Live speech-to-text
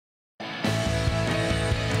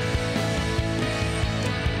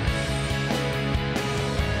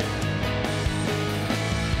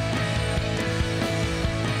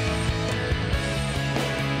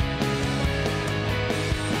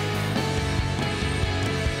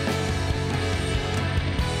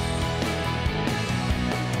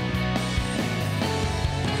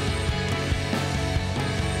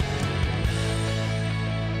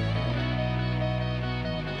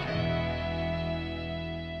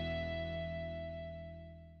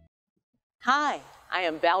Hi, I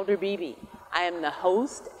am Valder Beebe. I am the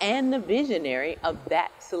host and the visionary of That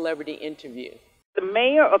Celebrity Interview. The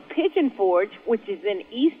mayor of Pigeon Forge, which is in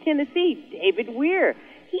East Tennessee, David Weir,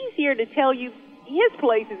 he's here to tell you his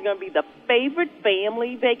place is going to be the favorite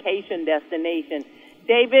family vacation destination.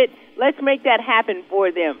 David, let's make that happen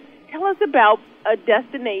for them. Tell us about a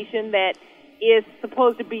destination that is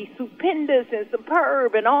supposed to be stupendous and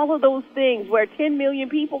superb and all of those things where 10 million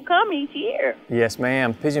people come each year. Yes,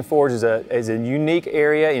 ma'am. Pigeon Forge is a unique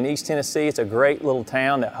area in East Tennessee. It's a great little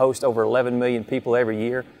town that hosts over 11 million people every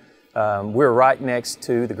year. We're right next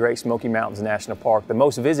to the Great Smoky Mountains National Park, the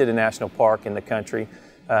most visited national park in the country.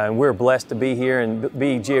 And we're blessed to be here and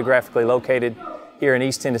be geographically located here in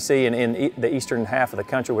East Tennessee and in the eastern half of the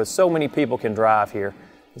country where so many people can drive here.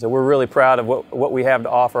 So we're really proud of what we have to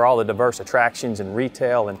offer, all the diverse attractions and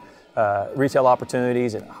retail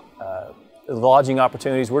opportunities and lodging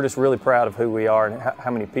opportunities. We're just really proud of who we are and how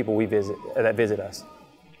many people we that visit us.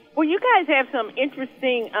 Well, you guys have some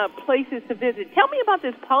interesting places to visit. Tell me about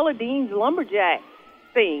this Paula Deen's Lumberjack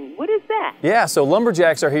thing. What is that? Yeah, so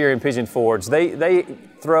Lumberjacks are here in Pigeon Forge. They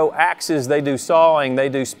throw axes, they do sawing, they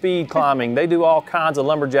do speed climbing, they do all kinds of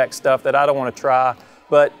lumberjack stuff that I don't want to try.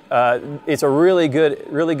 But it's a really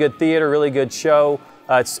good theater, really good show.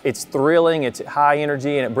 It's thrilling, it's high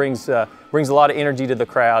energy, and it brings a lot of energy to the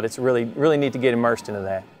crowd. It's really neat to get immersed into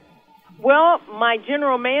that. Well, my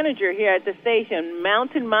general manager here at the station,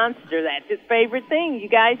 Mountain Monster, that's his favorite thing. You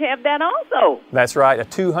guys have that also. That's right, a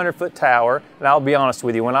 200-foot tower. And I'll be honest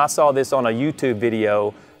with you, when I saw this on a YouTube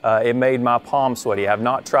video, it made my palms sweaty. I've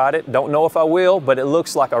not tried it, don't know if I will, but it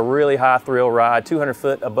looks like a really high thrill ride, 200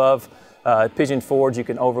 foot above Pigeon Forge. You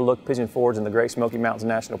can overlook Pigeon Forge in the Great Smoky Mountains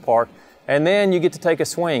National Park. And then you get to take a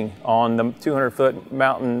swing on the 200-foot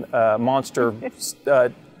mountain monster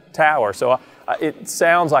tower. So it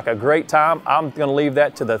sounds like a great time. I'm going to leave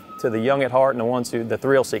that to the young at heart and the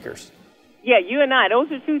thrill seekers. Yeah, you and I,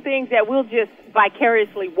 those are two things that we'll just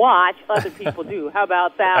vicariously watch other people do. How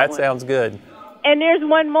about that That one? sounds good. And there's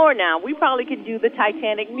one more now. We probably could do the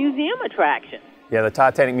Titanic Museum Attraction. Yeah, the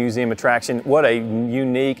Titanic Museum Attraction. What a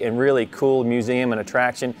unique and really cool museum and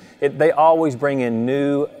attraction. They always bring in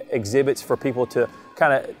new exhibits for people to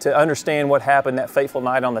to understand what happened that fateful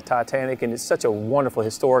night on the Titanic, and it's such a wonderful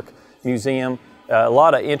historic museum. A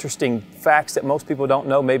lot of interesting facts that most people don't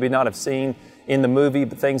know, maybe not have seen in the movie,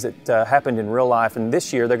 but things that happened in real life. And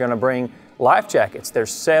this year they're going to bring life jackets.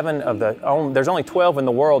 There's there's only 12 in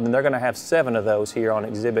the world, and they're going to have 7 of those here on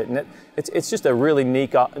exhibit. And it's just a really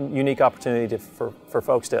unique opportunity for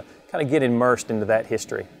folks to kind of get immersed into that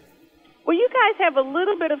history. Well, you guys have a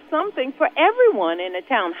little bit of something for everyone in the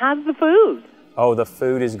town. How's the food? Oh, the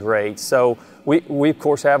food is great. So we of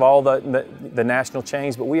course have all the national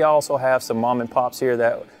chains, but we also have some mom and pops here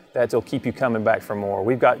that'll keep you coming back for more.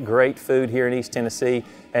 We've got great food here in East Tennessee,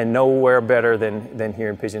 and nowhere better than here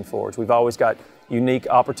in Pigeon Forge. We've always got unique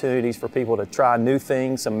opportunities for people to try new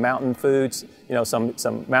things, some mountain foods,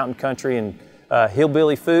 some mountain country and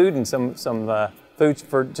hillbilly food, and some foods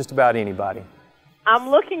for just about anybody.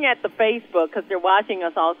 I'm looking at the Facebook because they're watching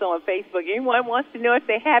us also on Facebook. Anyone wants to know if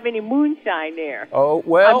they have any moonshine there? Oh,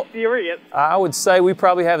 well, I'm serious. I would say we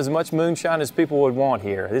probably have as much moonshine as people would want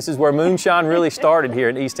here. This is where moonshine really started here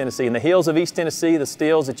in East Tennessee. In the hills of East Tennessee, the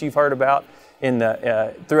stills that you've heard about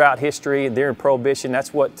throughout history, during Prohibition,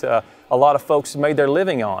 that's what a lot of folks made their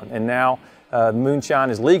living on. And now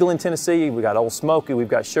moonshine is legal in Tennessee. We've got Old Smoky, we've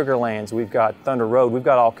got Sugarlands, we've got Thunder Road, we've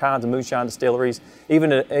got all kinds of moonshine distilleries,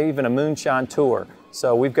 even a moonshine tour.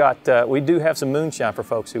 So we do have some moonshine for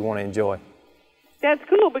folks who want to enjoy. That's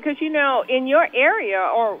cool because, in your area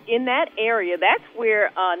or in that area, that's where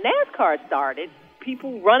NASCAR started,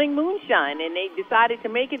 people running moonshine, and they decided to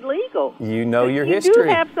make it legal. You know your history. You do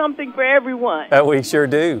have something for everyone. We sure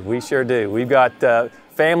do. We sure do. We've got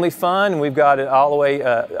family fun, and we've got it all the way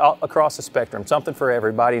all across the spectrum, something for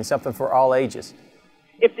everybody and something for all ages.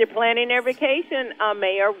 If they're planning their vacation,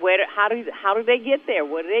 Mayor, how do they get there?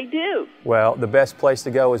 What do they do? Well, the best place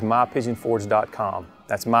to go is mypigeonforge.com.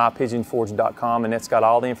 That's mypigeonforge.com, and it's got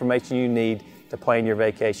all the information you need to plan your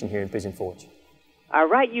vacation here in Pigeon Forge. All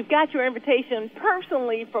right, you've got your invitation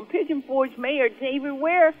personally from Pigeon Forge Mayor David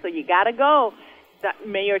Weir, so you got to go.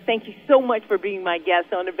 Mayor, thank you so much for being my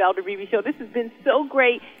guest on the Valder Beebe Show. This has been so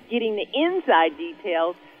great getting the inside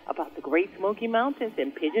details about the Great Smoky Mountains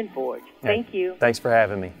and Pigeon Forge. Thank you. Thanks for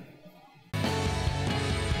having me.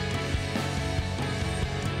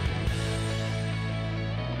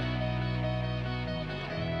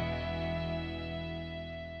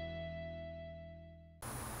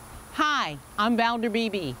 Hi, I'm Valder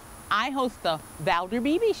Beebe. I host the Valder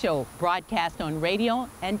Beebe Show, broadcast on radio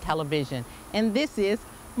and television. And this is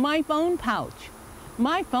My phone pouch.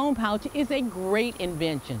 My phone pouch is a great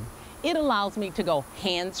invention. It allows me to go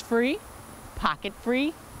hands-free,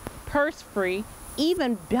 pocket-free, purse-free,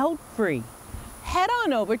 even belt-free. Head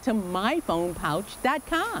on over to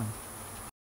myphonepouch.com.